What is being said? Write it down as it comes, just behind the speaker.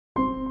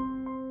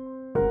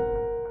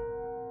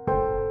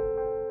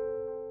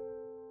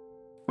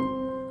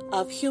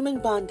of Human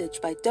Bondage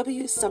by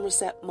W.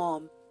 Somerset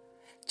Maugham.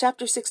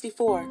 Chapter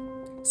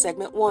 64,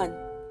 Segment 1.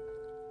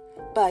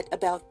 But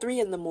about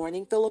 3 in the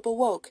morning, Philip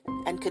awoke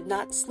and could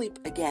not sleep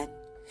again.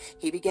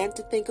 He began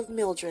to think of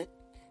Mildred.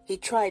 He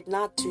tried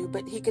not to,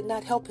 but he could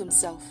not help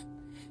himself.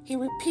 He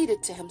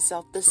repeated to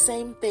himself the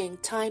same thing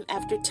time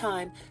after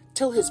time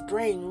till his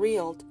brain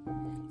reeled.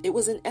 It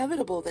was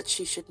inevitable that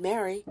she should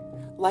marry.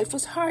 Life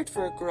was hard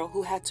for a girl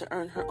who had to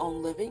earn her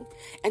own living,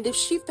 and if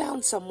she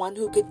found someone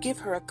who could give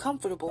her a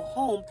comfortable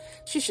home,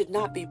 she should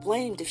not be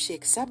blamed if she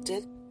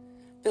accepted.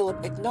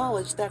 Philip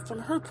acknowledged that from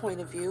her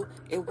point of view,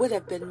 it would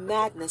have been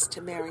madness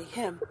to marry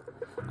him.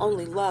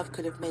 Only love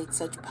could have made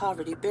such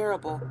poverty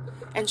bearable,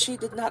 and she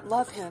did not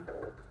love him.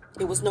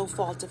 It was no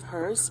fault of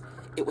hers.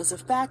 It was a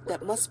fact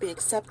that must be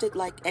accepted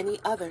like any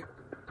other.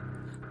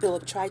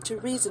 Philip tried to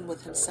reason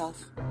with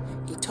himself.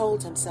 He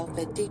told himself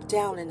that deep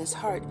down in his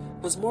heart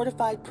was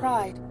mortified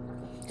pride.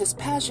 His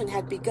passion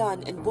had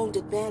begun in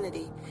wounded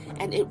vanity,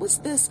 and it was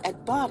this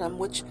at bottom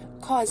which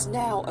caused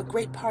now a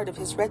great part of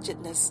his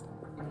wretchedness.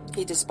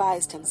 He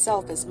despised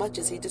himself as much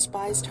as he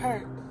despised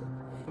her.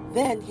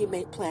 Then he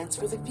made plans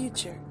for the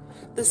future,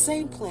 the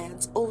same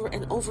plans over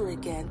and over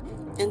again,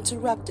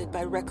 interrupted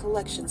by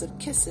recollections of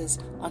kisses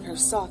on her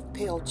soft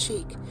pale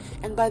cheek,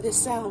 and by the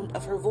sound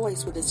of her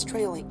voice with its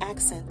trailing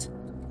accent.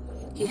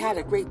 He had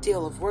a great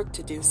deal of work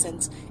to do,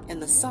 since in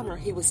the summer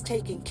he was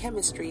taking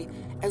chemistry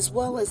as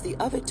well as the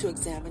other 2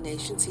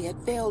 examinations he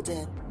had failed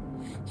in.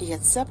 He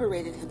had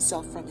separated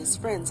himself from his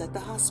friends at the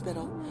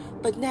hospital,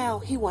 but now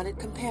he wanted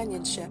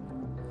companionship.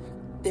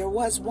 There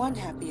was one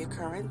happy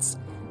occurrence.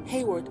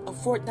 Hayward, a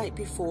fortnight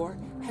before,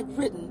 had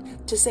written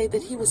to say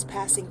that he was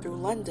passing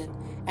through London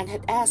and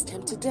had asked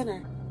him to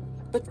dinner.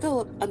 But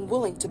Philip,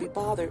 unwilling to be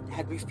bothered,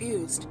 had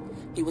refused.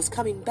 He was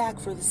coming back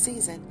for the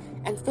season,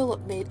 and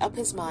Philip made up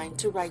his mind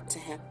to write to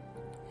him.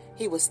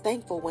 He was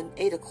thankful when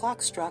 8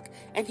 o'clock struck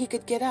and he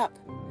could get up.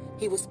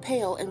 He was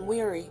pale and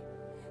weary.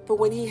 But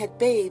when he had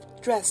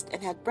bathed, dressed,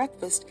 and had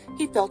breakfast,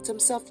 he felt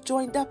himself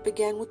joined up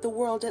again with the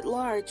world at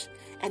large,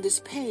 and his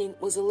pain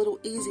was a little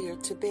easier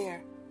to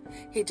bear.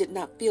 He did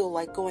not feel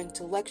like going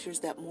to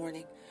lectures that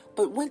morning,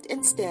 but went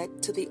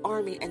instead to the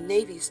Army and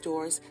Navy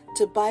stores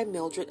to buy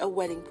Mildred a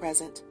wedding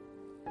present.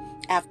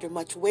 After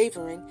much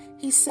wavering,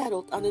 he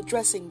settled on a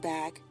dressing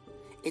bag.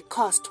 It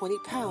cost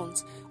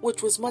 £20,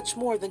 which was much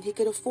more than he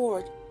could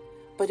afford,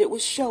 but it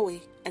was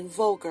showy and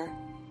vulgar.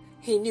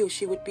 He knew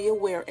she would be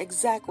aware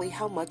exactly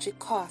how much it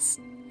cost.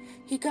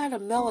 He got a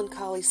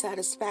melancholy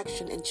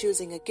satisfaction in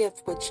choosing a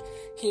gift which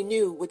he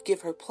knew would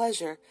give her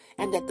pleasure,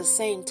 and at the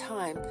same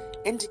time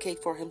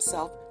indicate for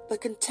himself the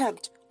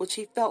contempt which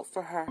he felt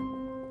for her.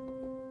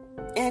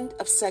 End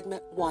of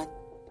Segment 1.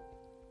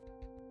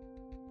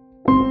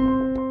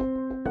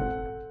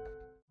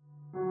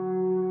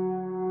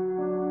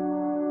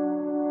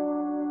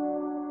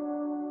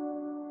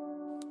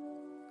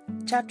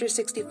 Chapter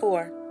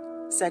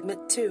 64,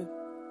 Segment 2.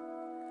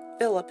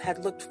 Philip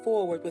had looked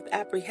forward with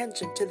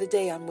apprehension to the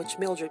day on which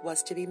Mildred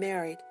was to be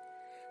married.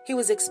 He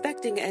was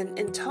expecting an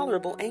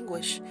intolerable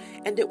anguish,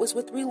 and it was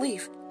with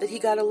relief that he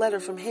got a letter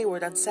from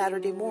Hayward on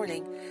Saturday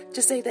morning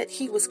to say that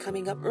he was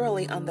coming up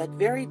early on that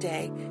very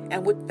day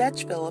and would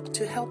fetch Philip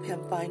to help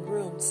him find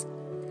rooms.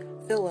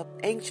 Philip,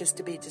 anxious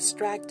to be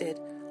distracted,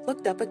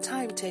 looked up a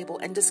timetable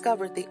and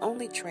discovered the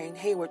only train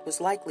Hayward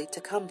was likely to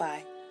come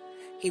by.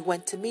 He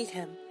went to meet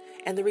him,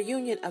 and the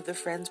reunion of the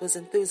friends was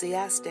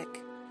enthusiastic.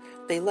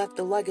 They left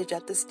the luggage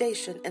at the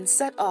station and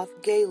set off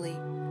gaily.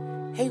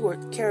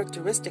 Hayward,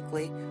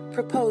 characteristically,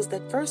 proposed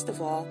that first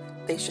of all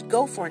they should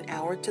go for an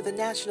hour to the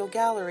National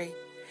Gallery.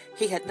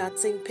 He had not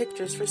seen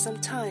pictures for some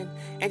time,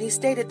 and he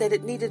stated that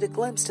it needed a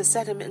glimpse to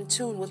set him in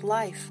tune with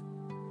life.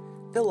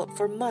 Philip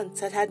for months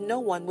had had no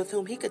one with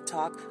whom he could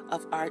talk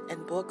of art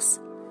and books.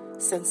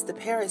 Since the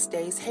Paris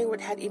days,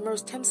 Hayward had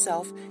immersed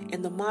himself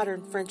in the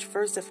modern French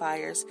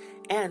versifiers,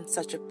 and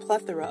such a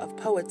plethora of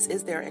poets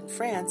is there in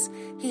France,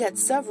 he had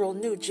several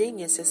new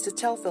geniuses to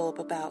tell Philip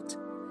about.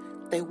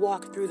 They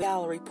walked through the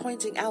gallery,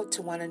 pointing out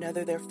to one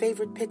another their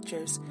favorite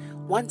pictures.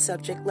 One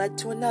subject led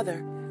to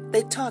another.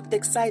 They talked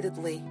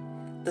excitedly.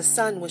 The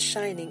sun was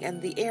shining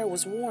and the air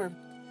was warm.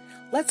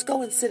 "Let's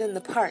go and sit in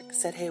the park,"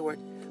 said Hayward.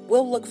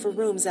 "We'll look for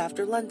rooms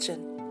after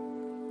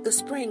luncheon." The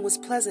spring was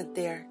pleasant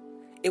there.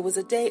 It was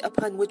a day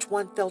upon which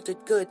one felt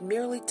it good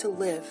merely to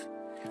live.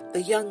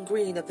 The young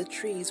green of the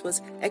trees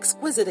was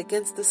exquisite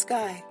against the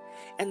sky,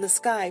 and the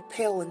sky,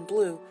 pale and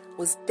blue,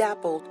 was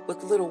dappled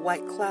with little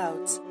white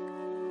clouds.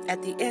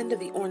 At the end of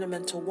the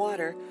ornamental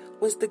water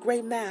was the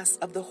gray mass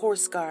of the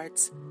Horse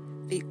Guards.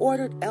 The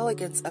ordered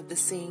elegance of the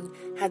scene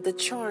had the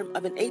charm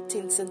of an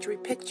 18th century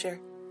picture.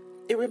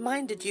 It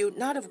reminded you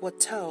not of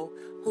Watteau,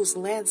 whose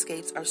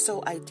landscapes are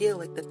so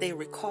idyllic that they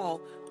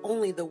recall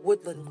only the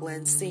woodland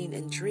glens seen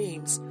in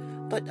dreams,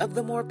 but of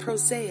the more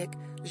prosaic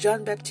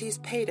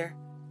Jean-Baptiste Pater.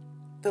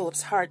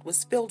 Philip's heart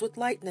was filled with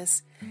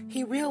lightness.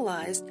 He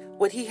realized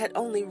what he had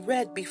only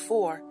read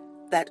before,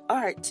 that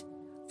art,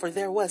 for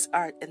there was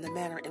art in the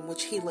manner in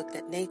which he looked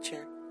at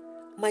nature,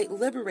 might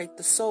liberate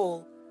the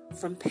soul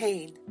from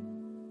pain.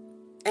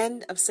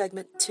 End of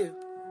Segment 2.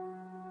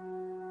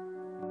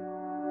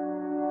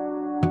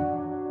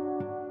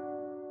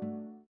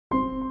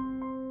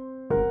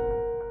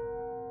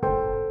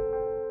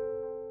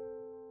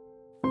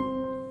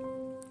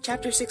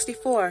 Chapter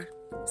 64,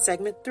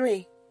 Segment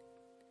 3.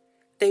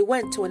 They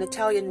went to an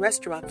Italian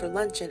restaurant for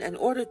luncheon and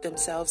ordered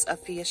themselves a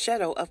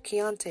fiaschetto of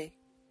Chianti.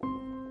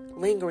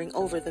 Lingering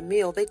over the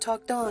meal, they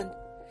talked on.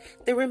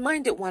 They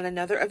reminded one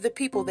another of the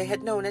people they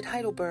had known at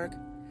Heidelberg.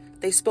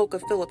 They spoke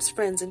of Philip's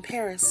friends in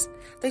Paris.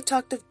 They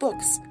talked of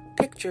books,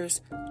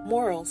 pictures,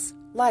 morals,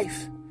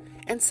 life.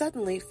 And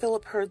suddenly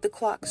Philip heard the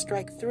clock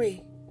strike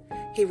 3.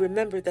 He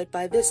remembered that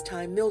by this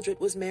time Mildred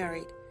was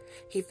married.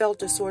 He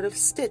felt a sort of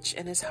stitch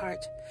in his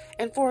heart,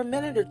 and for a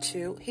minute or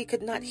two he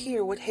could not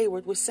hear what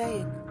Hayward was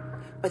saying.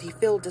 But he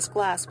filled his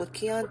glass with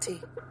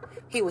Chianti.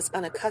 He was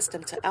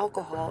unaccustomed to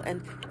alcohol,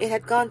 and it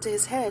had gone to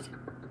his head.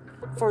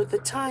 For the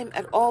time,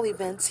 at all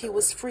events, he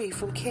was free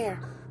from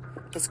care.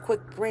 His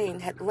quick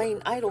brain had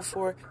lain idle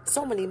for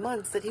so many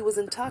months that he was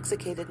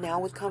intoxicated now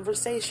with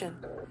conversation.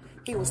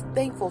 He was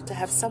thankful to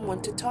have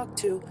someone to talk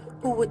to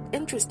who would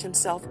interest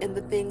himself in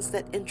the things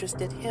that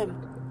interested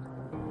him.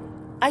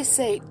 "I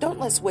say, don't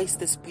let's waste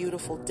this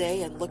beautiful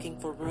day in looking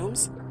for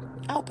rooms.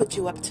 I'll put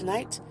you up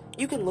tonight.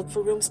 You can look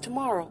for rooms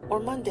tomorrow or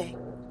Monday."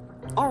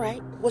 "All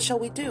right, what shall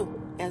we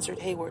do?" answered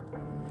Hayward.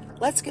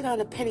 "Let's get on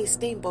a penny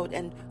steamboat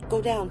and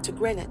go down to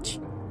Greenwich."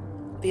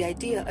 The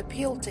idea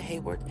appealed to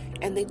Hayward,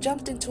 and they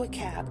jumped into a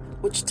cab,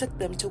 which took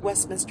them to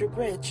Westminster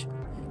Bridge.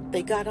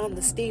 They got on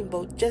the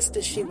steamboat just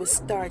as she was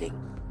starting.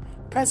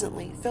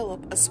 Presently,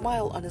 Philip, a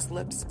smile on his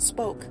lips,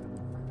 spoke.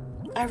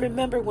 "I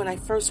remember when I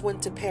first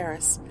went to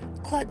Paris,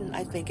 Clutton,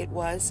 I think it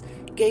was,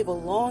 gave a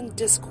long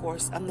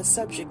discourse on the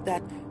subject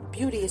that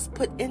beauty is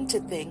put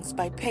into things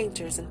by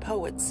painters and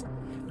poets.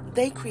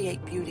 They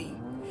create beauty.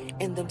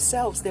 In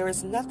themselves there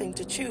is nothing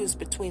to choose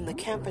between the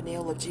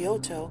campanile of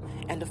Giotto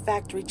and a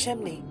factory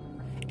chimney,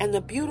 and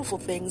the beautiful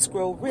things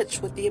grow rich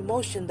with the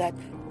emotion that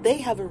they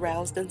have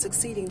aroused in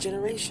succeeding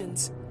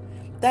generations.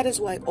 That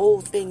is why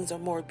old things are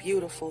more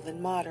beautiful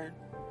than modern.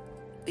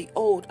 The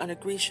ode on a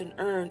Grecian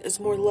urn is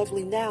more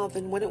lovely now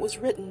than when it was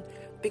written,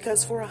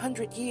 because for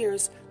 100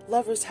 years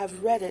lovers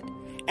have read it,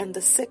 and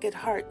the sick at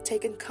heart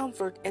taken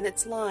comfort in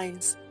its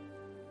lines."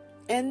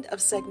 End of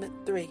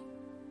Segment 3.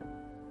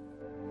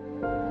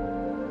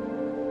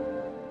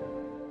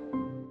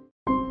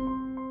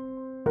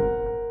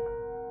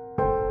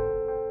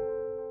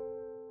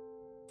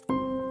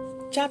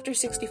 Chapter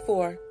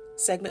 64,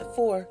 Segment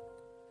 4.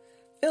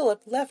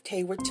 Philip left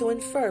Hayward to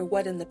infer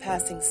what in the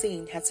passing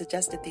scene had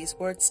suggested these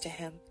words to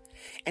him,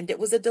 and it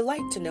was a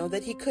delight to know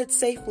that he could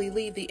safely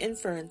leave the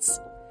inference.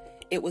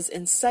 It was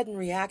in sudden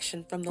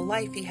reaction from the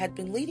life he had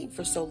been leading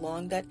for so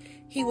long that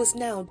he was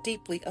now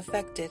deeply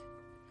affected.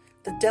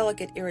 The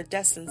delicate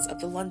iridescence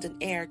of the London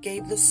air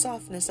gave the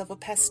softness of a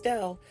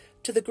pastel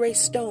to the grey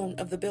stone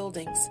of the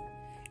buildings,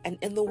 and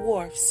in the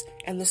wharfs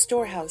and the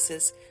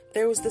storehouses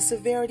there was the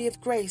severity of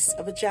grace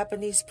of a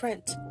Japanese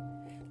print.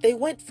 They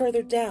went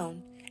further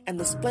down, and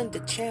the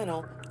splendid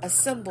channel, a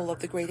symbol of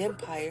the great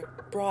empire,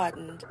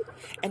 broadened,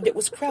 and it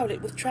was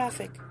crowded with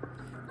traffic.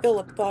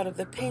 Philip thought of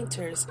the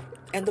painters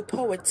and the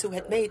poets who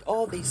had made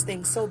all these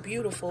things so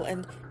beautiful,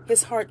 and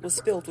his heart was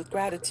filled with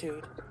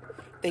gratitude.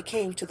 They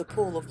came to the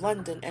Pool of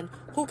London, and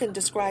who can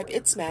describe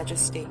its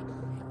majesty?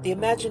 The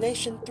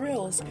imagination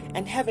thrills,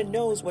 and heaven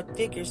knows what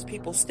figures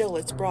people still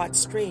its broad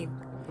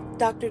stream.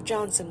 Dr.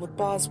 Johnson with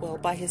Boswell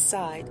by his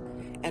side,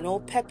 and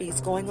old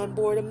Pepys going on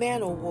board a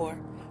man-o'-war,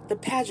 the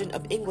pageant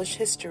of English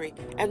history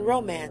and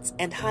romance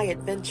and high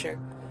adventure.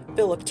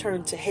 Philip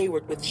turned to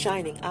Hayward with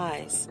shining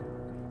eyes.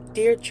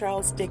 "Dear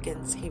Charles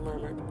Dickens," he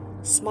murmured,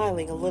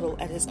 smiling a little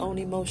at his own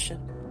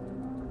emotion.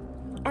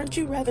 "Aren't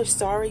you rather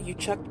sorry you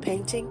chucked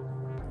painting?"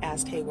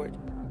 asked Hayward.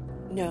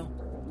 "No."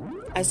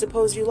 "I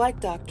suppose you like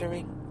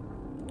doctoring?"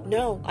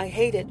 "No, I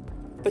hate it,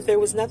 but there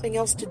was nothing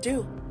else to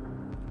do.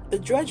 The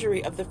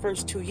drudgery of the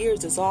first 2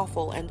 years is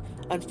awful, and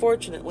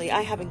unfortunately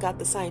I haven't got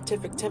the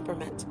scientific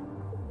temperament."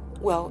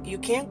 "Well, you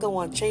can't go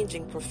on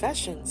changing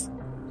professions."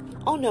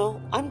 "Oh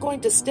no, I'm going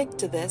to stick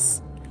to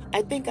this.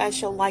 I think I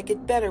shall like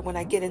it better when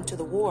I get into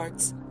the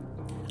wards.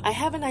 I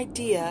have an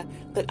idea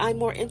that I'm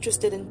more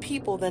interested in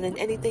people than in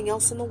anything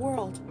else in the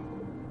world.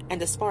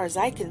 And as far as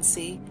I can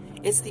see,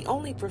 it's the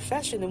only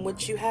profession in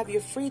which you have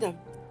your freedom.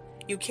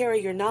 You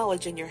carry your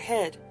knowledge in your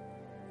head.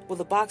 With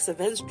a box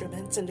of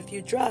instruments and a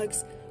few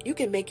drugs, you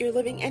can make your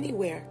living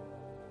anywhere.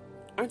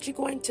 Aren't you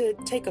going to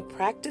take a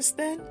practice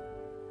then?"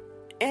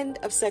 End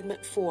of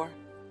Segment 4.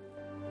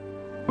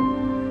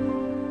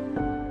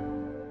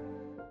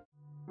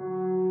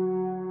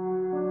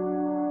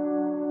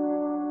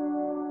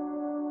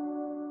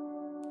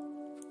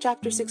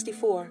 Chapter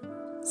 64,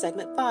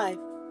 Segment 5.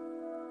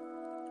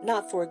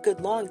 "Not for a good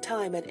long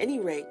time at any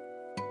rate,"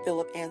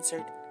 Philip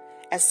answered.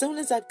 "As soon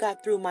as I've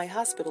got through my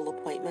hospital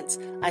appointments,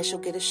 I shall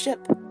get a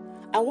ship.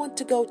 I want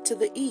to go to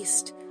the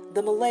East,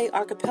 the Malay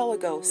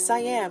Archipelago,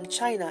 Siam,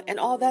 China, and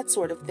all that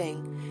sort of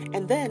thing,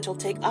 and then shall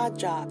take odd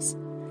jobs.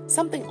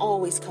 Something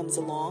always comes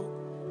along.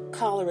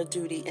 Cholera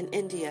duty in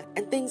India,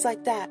 and things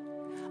like that.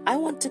 I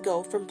want to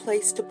go from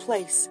place to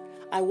place.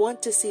 I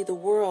want to see the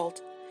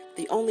world.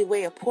 The only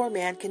way a poor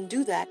man can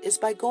do that is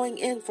by going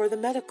in for the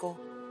medical."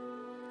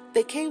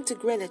 They came to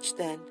Greenwich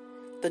then.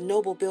 The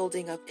noble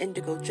building of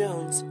Indigo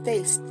Jones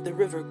faced the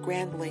river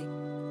grandly.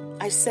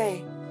 "I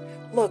say,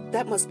 look,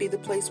 that must be the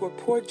place where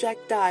poor Jack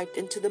dived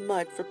into the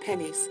mud for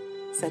pennies,"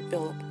 said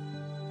Philip.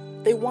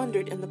 They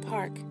wandered in the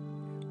park.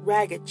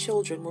 Ragged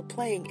children were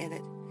playing in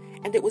it,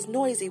 and it was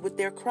noisy with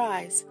their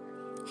cries.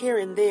 Here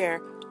and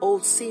there,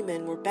 old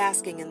seamen were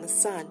basking in the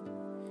sun.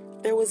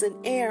 There was an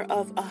air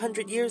of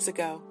 100 years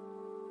ago.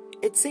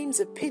 "It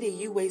seems a pity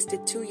you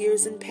wasted 2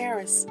 years in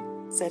Paris,"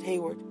 said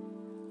Hayward.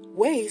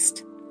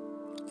 "Waste?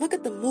 Look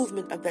at the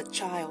movement of that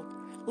child.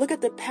 Look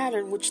at the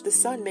pattern which the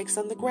sun makes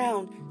on the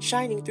ground,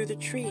 shining through the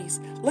trees.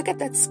 Look at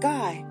that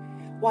sky.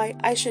 Why,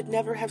 I should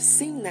never have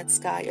seen that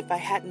sky if I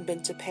hadn't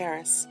been to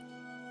Paris."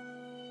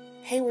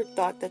 Hayward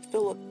thought that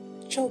Philip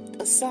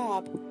choked a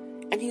sob,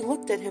 and he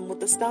looked at him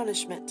with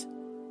astonishment.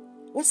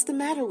 "What's the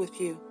matter with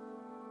you?"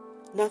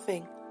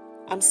 "Nothing.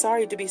 I'm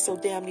sorry to be so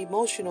damned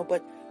emotional,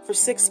 but for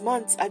 6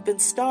 months I've been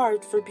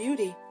starved for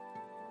beauty."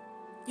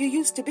 "You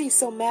used to be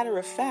so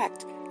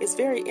matter-of-fact. It's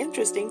very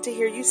interesting to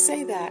hear you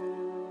say that."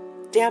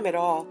 "Damn it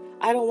all,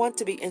 I don't want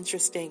to be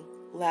interesting,"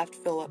 laughed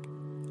Philip.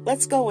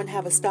 "Let's go and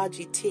have a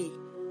stodgy tea."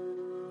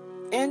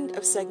 End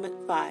of segment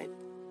 5.